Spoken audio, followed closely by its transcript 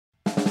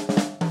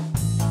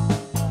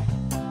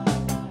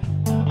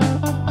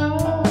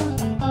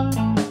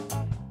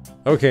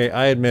Okay,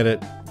 I admit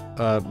it.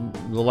 The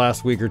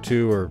last week or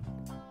two, or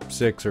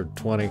 6 or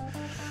 20,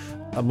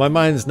 my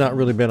mind's not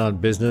really been on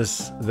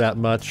business that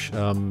much.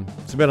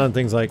 It's been on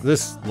things like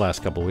this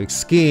last couple of weeks: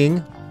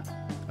 skiing,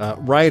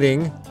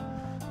 writing,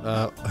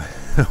 uh,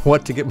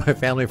 what to get my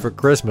family for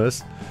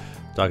Christmas.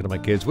 Talking to my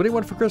kids, what do you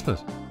want for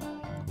Christmas?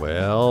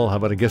 Well, how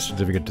about a gift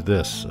certificate to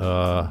this?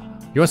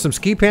 You want some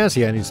ski pants?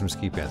 Yeah, I need some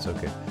ski pants.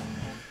 Okay.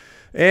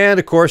 And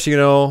of course,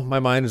 my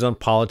mind is on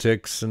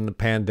politics and the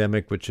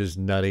pandemic, which is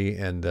nutty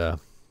and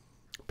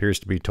appears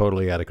to be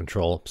totally out of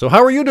control. So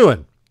how are you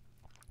doing?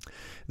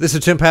 This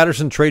is Tim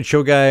Patterson, Trade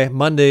Show Guy,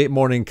 Monday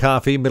Morning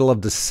Coffee, middle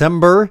of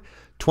December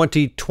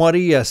 2020.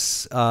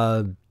 Yes,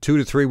 2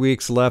 to 3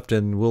 weeks left,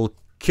 and we'll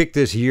kick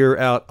this year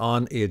out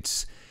on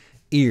its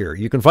ear.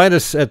 You can find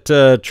us at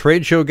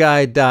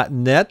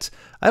TradeshowGuy.net.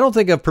 I don't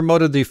think I've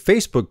promoted the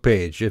Facebook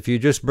page. If you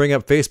just bring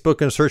up Facebook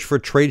and search for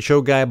Trade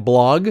Show Guy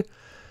blog,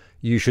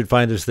 you should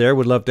find us there.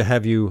 Would love to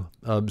have you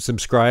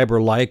subscribe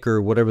or like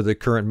or whatever the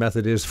current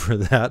method is for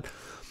that.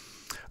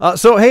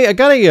 So, hey, I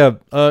got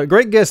a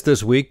great guest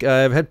this week.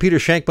 I've had Peter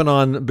Shankman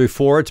on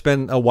before. It's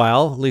been a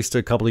while, at least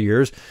a couple of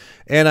years.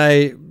 And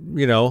I,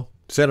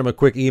 sent him a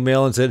quick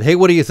email and said, hey,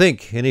 what do you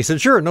think? And he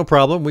said, sure, no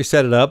problem. We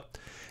set it up.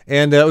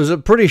 And it was a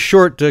pretty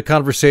short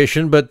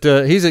conversation, but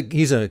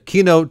he's a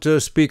keynote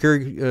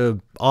speaker,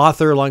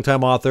 author,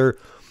 longtime author,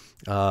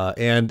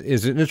 and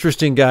is an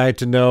interesting guy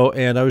to know.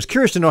 And I was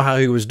curious to know how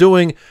he was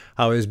doing,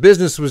 how his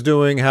business was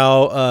doing,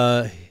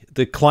 how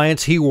the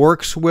clients he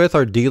works with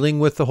are dealing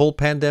with the whole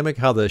pandemic,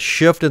 how the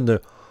shift in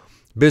the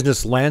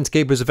business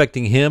landscape is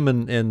affecting him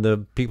and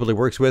the people he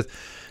works with.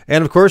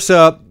 And of course,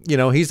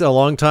 he's a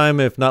long time,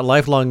 if not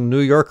lifelong, New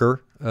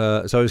Yorker.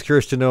 So I was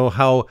curious to know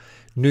how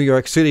New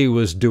York City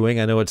was doing.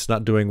 I know it's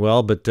not doing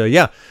well, but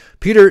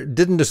Peter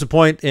didn't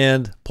disappoint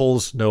and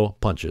pulls no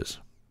punches.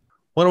 I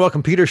want to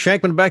welcome Peter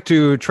Shankman back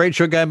to Trade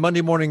Show Guy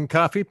Monday Morning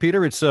Coffee.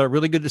 Peter, it's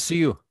really good to see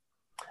you.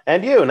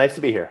 And you, nice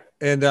to be here.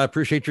 And I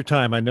appreciate your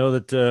time. I know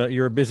that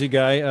you're a busy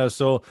guy.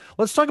 So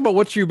let's talk about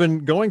what you've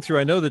been going through.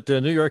 I know that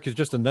New York is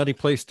just a nutty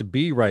place to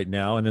be right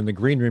now. And in the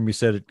green room, you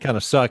said it kind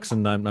of sucks.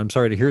 And I'm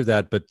sorry to hear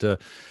that. But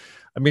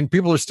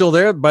people are still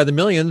there by the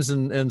millions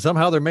and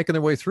somehow they're making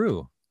their way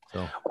through.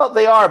 So. Well,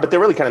 they are, but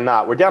they're really kind of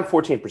not. We're down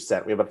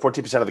 14%. We have about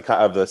 14%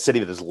 of the city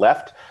that is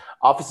left.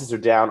 Offices are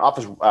down.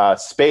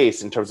 Office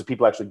space in terms of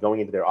people actually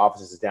going into their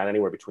offices is down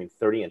anywhere between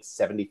 30 and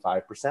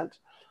 75%.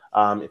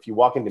 If you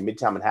walk into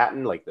Midtown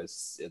Manhattan, like the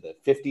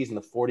 50s and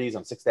the 40s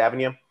on 6th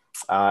Avenue,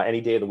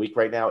 any day of the week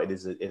right now, it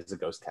is a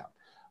ghost town.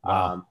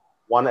 Wow.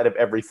 One out of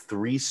every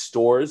 3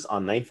 stores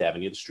on 9th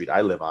Avenue, the street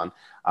I live on,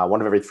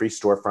 one of every 3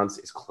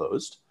 storefronts is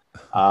closed.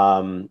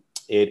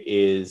 It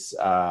is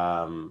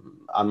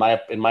in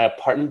my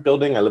apartment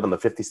building. I live on the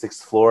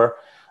 56th floor.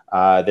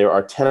 There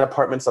are 10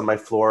 apartments on my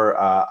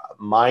floor.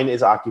 Mine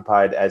is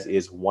occupied, as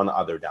is one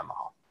other down the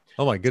hall.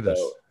 Oh my goodness.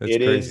 So That's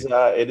crazy.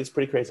 It is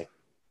pretty crazy.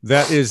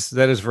 That is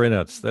very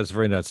nuts. That's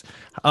very nuts.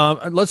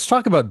 Let's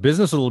talk about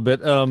business a little bit.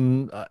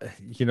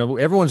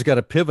 Everyone's got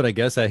to pivot, I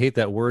guess. I hate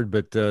that word,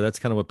 but that's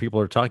kind of what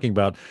people are talking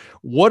about.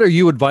 What are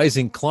you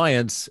advising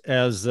clients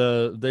as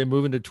they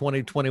move into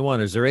 2021?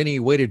 Is there any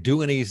way to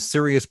do any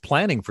serious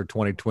planning for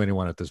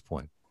 2021 at this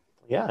point?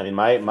 Yeah, I mean,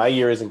 my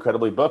year is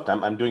incredibly booked.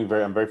 I'm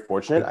very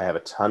fortunate. I have a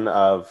ton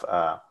of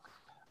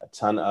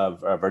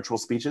virtual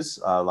speeches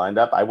lined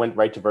up. I went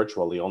right to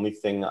virtual. The only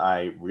thing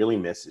I really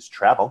miss is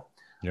travel.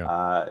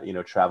 Yeah.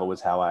 Travel was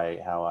how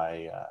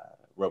I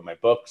wrote my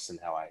books and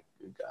how I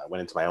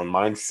went into my own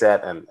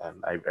mindset. And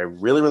I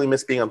really, really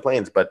miss being on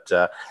planes. But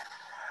I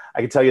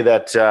can tell you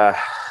that,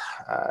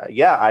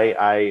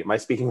 my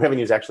speaking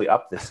revenue is actually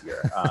up this year.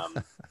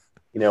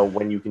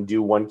 When you can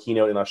do one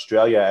keynote in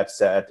Australia at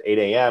 8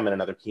 a.m. and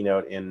another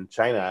keynote in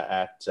China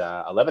at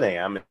 11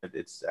 a.m.,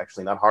 it's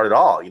actually not hard at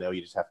all.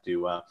 You just have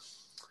to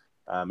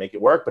make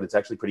it work, but it's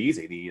actually pretty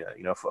easy. A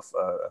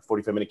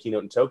 45-minute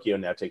keynote in Tokyo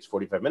now takes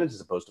 45 minutes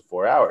as opposed to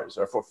 4 hours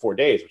or 4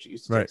 days, which it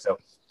used to take. So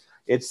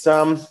it's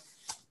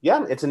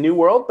it's a new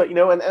world, but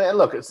and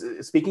look,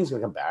 speaking is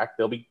going to come back.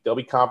 There'll be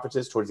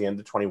conferences towards the end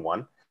of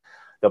 21.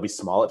 They'll be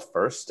small at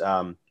first.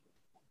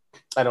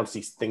 I don't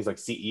see things like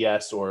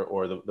CES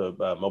or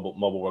the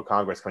Mobile World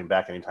Congress coming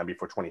back anytime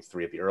before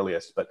 23 at the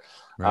earliest. But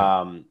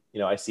right.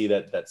 I see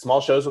that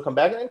small shows will come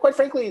back, and quite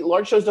frankly,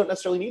 large shows don't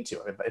necessarily need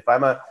to.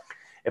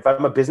 If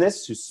I'm a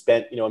business who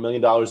spent $1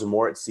 million or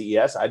more at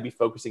CES, I'd be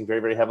focusing very,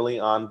 very heavily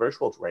on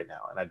virtual right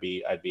now, and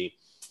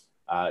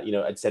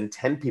I'd send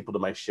 10 people to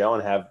my show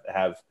and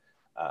have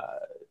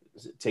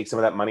take some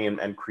of that money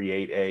and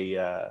create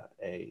a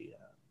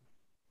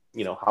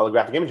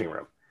holographic imaging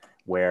room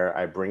where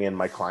I bring in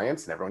my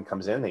clients and everyone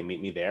comes in, they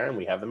meet me there, and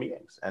we have the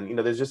meetings. And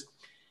there's just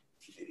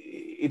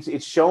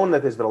it's shown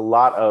that there's been a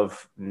lot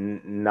of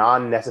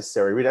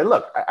non-necessary reading. And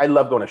look, I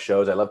love going to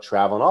shows, I love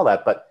travel and all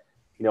that, but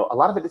a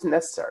lot of it isn't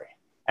necessary.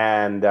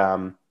 And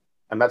I'm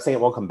not saying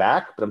it won't come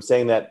back, but I'm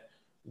saying that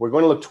we're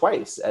going to look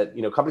twice at,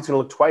 companies are going to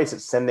look twice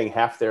at sending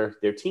half their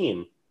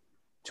team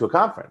to a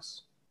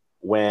conference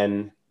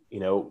when,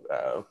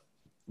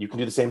 You can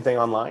do the same thing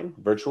online,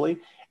 virtually.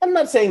 And I'm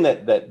not saying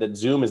that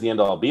Zoom is the end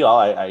all be all.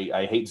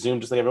 I hate Zoom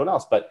just like everyone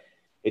else, but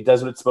it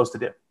does what it's supposed to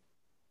do.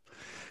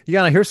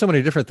 Yeah, and I hear so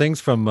many different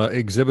things from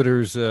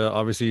exhibitors,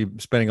 obviously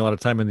spending a lot of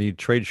time in the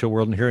trade show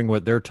world and hearing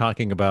what they're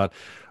talking about.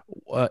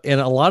 And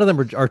a lot of them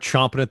are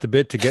chomping at the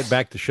bit to get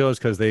back to shows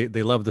because they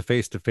love the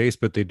face-to-face,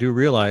 but they do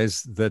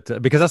realize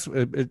that because that's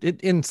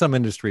in some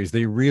industries,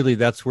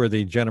 that's where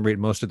they generate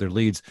most of their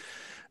leads.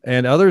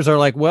 And others are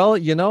like, well,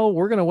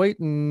 we're going to wait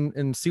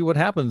and see what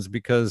happens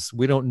because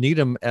we don't need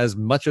them as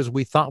much as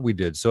we thought we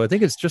did. So I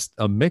think it's just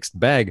a mixed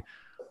bag.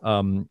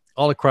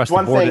 All across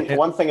the board. It's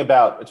one thing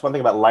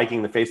about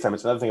liking the FaceTime.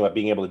 It's another thing about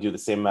being able to do the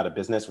same amount of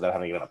business without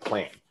having to get on a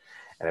plane.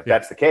 And if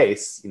that's the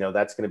case,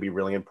 that's going to be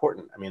really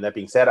important. I mean, that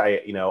being said,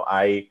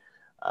 I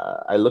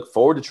look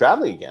forward to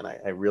traveling again.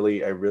 I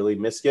really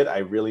miss it. I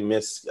really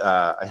miss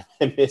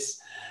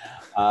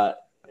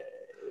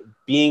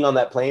being on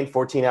that plane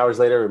 14 hours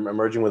later,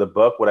 emerging with a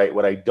book.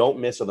 What I don't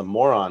miss are the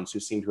morons who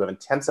seem to have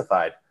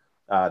intensified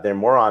their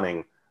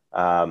moroning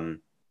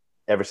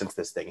ever since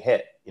this thing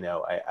hit.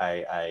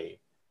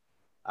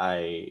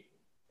 I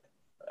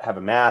have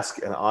a mask,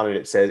 and on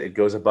it says it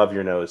goes above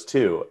your nose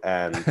too,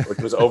 and it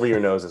goes over your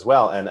nose as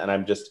well. And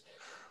I'm just,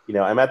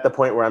 I'm at the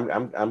point where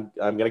I'm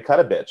going to cut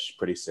a bitch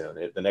pretty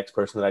soon. The next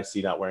person that I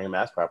see not wearing a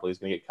mask properly is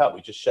going to get cut. We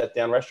just shut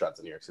down restaurants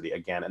in New York City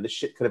again, and this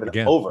shit could have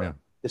been over. Yeah.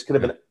 This could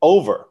have been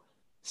over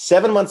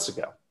 7 months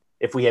ago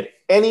if we had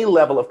any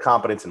level of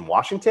competence in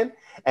Washington,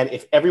 and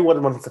if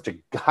everyone wasn't such a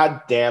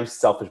goddamn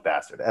selfish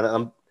bastard. And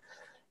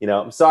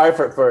I'm sorry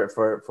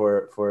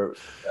for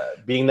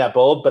being that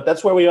bold, but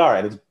that's where we are,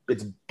 and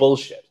it's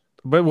bullshit.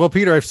 But well,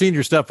 Peter, I've seen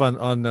your stuff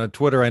on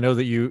Twitter. I know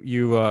that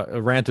you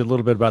ranted a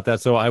little bit about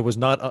that, so I was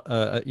not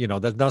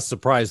that's not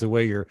surprised the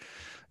way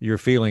you're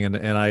feeling,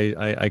 and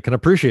I can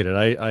appreciate it.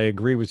 I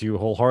agree with you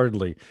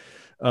wholeheartedly.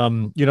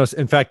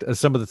 In fact,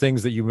 some of the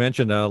things that you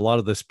mentioned, a lot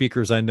of the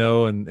speakers I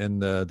know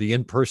and the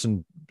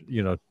in-person,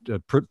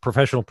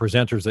 professional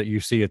presenters that you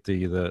see at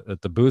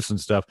the booths and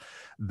stuff,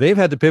 they've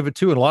had to pivot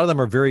too. And a lot of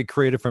them are very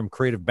creative from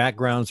creative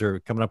backgrounds or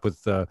coming up with,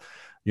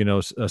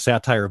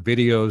 satire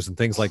videos and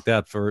things like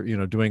that for,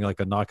 doing like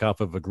a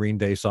knockoff of a Green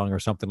Day song or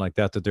something like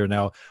that they're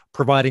now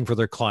providing for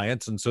their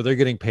clients. And so they're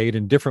getting paid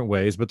in different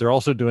ways, but they're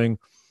also doing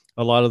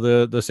a lot of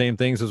the same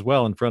things as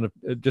well in front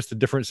of just a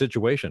different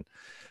situation.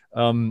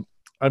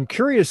 I'm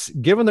curious,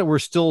 given that we're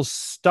still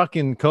stuck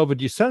in COVID,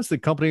 do you sense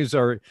that companies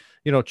are,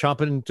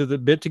 chomping into the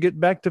bit to get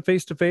back to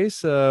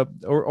face-to-face?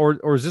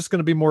 Or is this going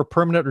to be more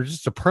permanent or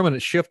just a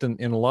permanent shift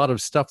in a lot of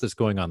stuff that's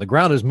going on? The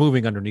ground is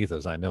moving underneath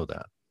us. I know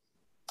that.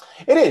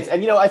 It is.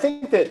 And, I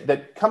think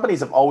that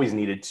companies have always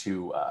needed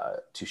to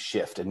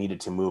shift and needed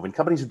to move. And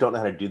companies who don't know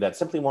how to do that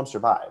simply won't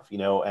survive,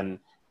 and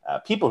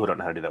people who don't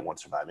know how to do that won't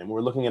survive. And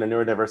we're looking at a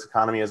neurodiverse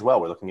economy as well.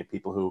 We're looking at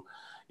people who,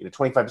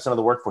 25% of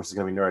the workforce is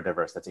going to be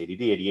neurodiverse. That's ADD,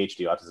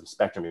 ADHD, autism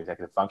spectrum,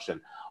 executive function,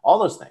 all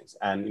those things.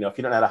 And, if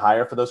you don't know how to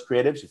hire for those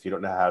creatives, if you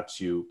don't know how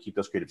to keep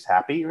those creatives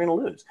happy, you're going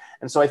to lose.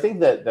 And so I think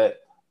that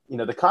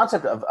the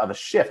concept of a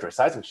shift or a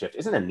seismic shift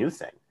isn't a new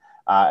thing.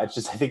 It's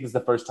just, I think it's the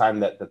first time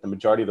that the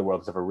majority of the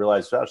world has ever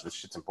realized, oh, this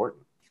shit's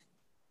important.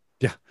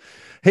 Yeah.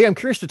 Hey, I'm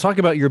curious to talk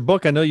about your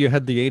book. I know you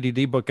had the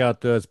ADD book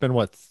out. It's been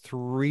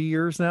 3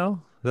 years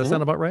now? Does that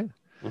sound about right?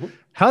 Mm-hmm.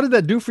 How did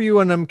that do for you?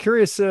 And I'm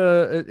curious,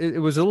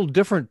 it was a little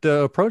different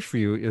approach for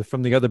you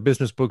from the other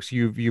business books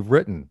you've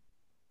written.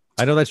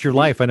 I know that's your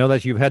life. I know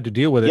that you've had to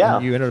deal with it,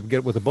 and you ended up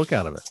getting with a book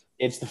out of it.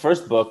 It's the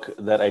first book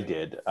that I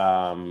did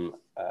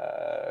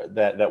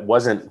that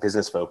wasn't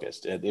business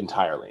focused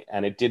entirely,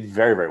 and it did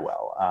very, very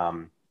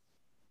well.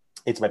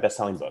 It's my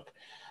best-selling book.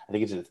 I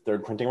think it's in the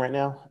third printing right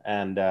now,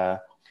 and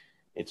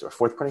it's or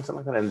fourth printing,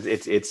 something like that. And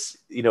it's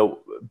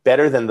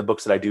better than the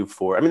books that I do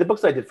for. I mean, the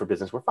books that I did for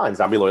business were fine.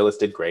 Zombie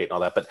Loyalist did great and all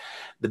that. But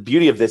the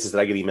beauty of this is that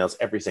I get emails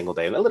every single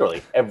day, and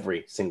literally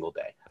every single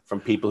day, from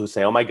people who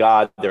say, "Oh my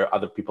God, there are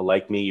other people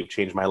like me. You've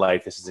changed my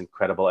life. This is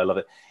incredible. I love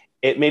it."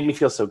 It made me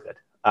feel so good.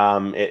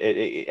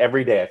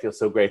 Every day I feel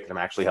so great that I'm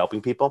actually helping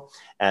people.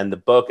 And the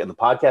book and the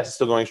podcast is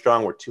still going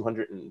strong. We're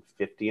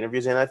 250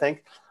 interviews in, I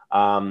think.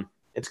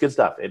 It's good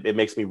stuff. It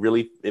makes me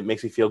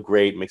feel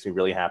great. It makes me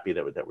really happy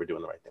that we're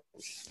doing the right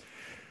things.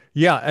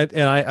 Yeah,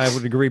 and I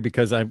would agree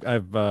because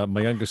I've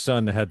my youngest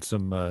son had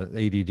some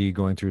ADD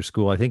going through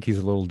school. I think he's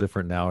a little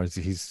different now.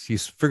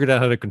 He's figured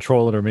out how to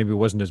control it, or maybe it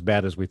wasn't as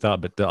bad as we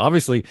thought. But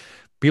obviously,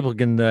 people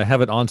can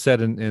have it onset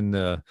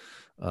in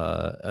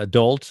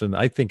adults, and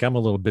I think I'm a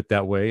little bit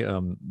that way.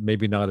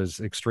 Maybe not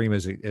as extreme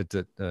as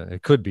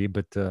it could be,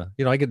 but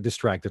I get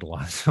distracted a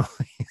lot. So,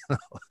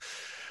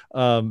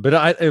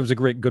 but it was a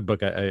good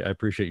book. I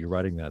appreciate you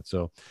writing that.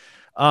 So.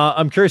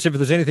 I'm curious if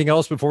there's anything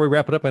else before we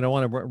wrap it up. I don't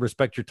want to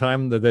respect your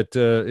time that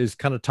is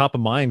kind of top of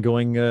mind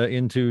going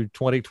into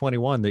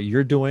 2021 that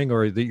you're doing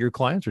or that your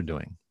clients are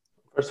doing.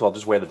 First of all,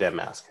 just wear the damn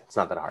mask. It's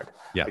not that hard.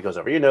 Yeah. It goes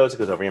over your nose. It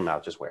goes over your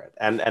mouth. Just wear it.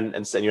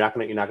 And so you're not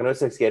going to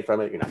escape from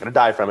it. You're not going to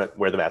die from it.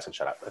 Wear the mask and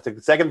shut up. I think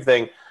the second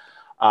thing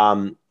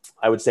I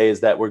would say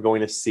is that we're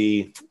going to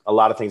see a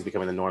lot of things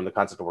becoming the norm. The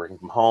concept of working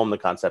from home, the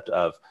concept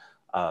of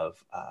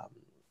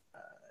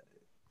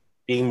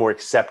being more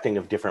accepting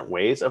of different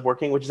ways of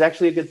working, which is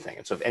actually a good thing.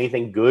 And so if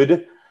anything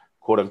good,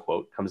 quote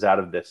unquote, comes out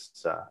of this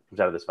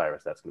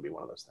virus, that's going to be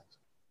one of those things.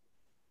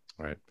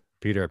 All right.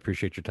 Peter, I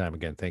appreciate your time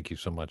again. Thank you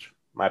so much.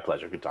 My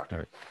pleasure. Good talking. All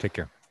right. Take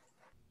care.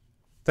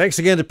 Thanks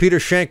again to Peter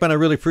Shankman. I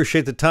really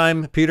appreciate the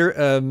time, Peter.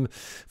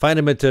 Find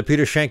him at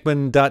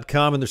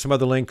petershankman.com, and there's some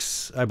other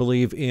links, I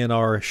believe, in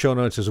our show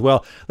notes as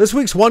well. This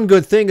week's One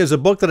Good Thing is a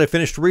book that I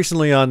finished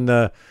recently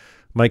on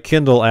my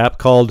Kindle app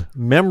called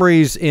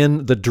Memories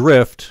in the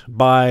Drift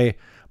by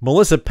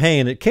Melissa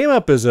Payne. It came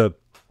up as I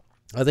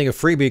think a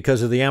freebie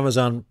because of the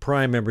Amazon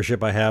Prime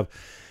membership I have.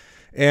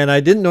 And I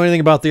didn't know anything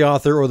about the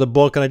author or the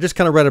book, and I just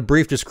kind of read a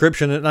brief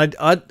description, and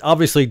I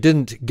obviously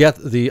didn't get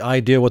the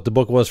idea what the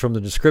book was from the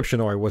description,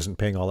 or I wasn't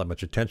paying all that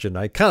much attention.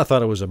 I kind of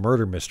thought it was a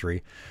murder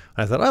mystery.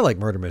 I thought, I like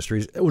murder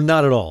mysteries.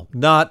 Not at all.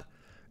 Not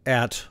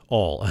at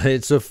all.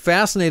 It's a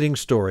fascinating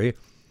story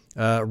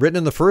written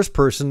in the first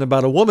person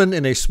about a woman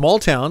in a small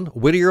town,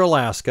 Whittier,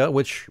 Alaska,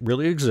 which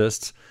really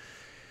exists,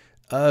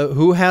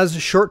 who has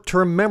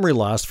short-term memory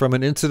loss from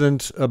an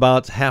incident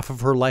about half of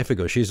her life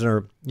ago. She's in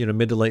her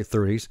mid to late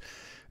 30s.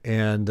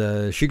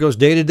 And she goes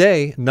day to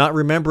day, not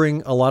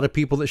remembering a lot of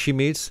people that she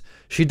meets.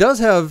 She does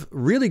have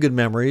really good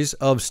memories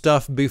of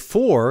stuff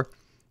before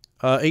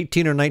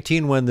 18 or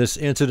 19 when this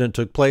incident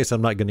took place.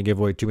 I'm not going to give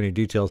away too many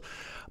details.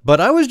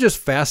 But I was just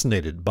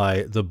fascinated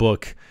by the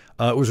book.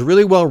 It was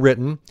really well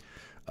written.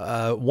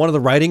 One of the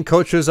writing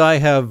coaches I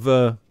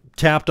have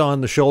tapped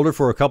on the shoulder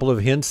for a couple of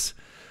hints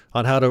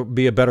on how to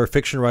be a better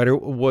fiction writer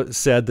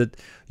said that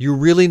you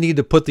really need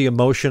to put the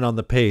emotion on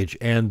the page.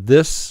 And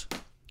this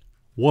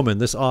woman,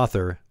 this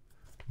author,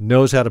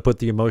 knows how to put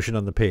the emotion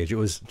on the page. It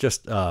was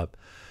just, it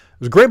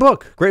was a great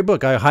book. Great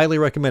book. I highly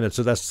recommend it.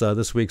 So that's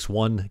this week's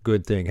One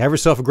Good Thing. Have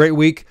yourself a great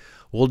week.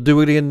 We'll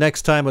do it again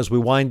next time as we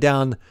wind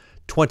down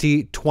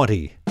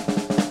 2020.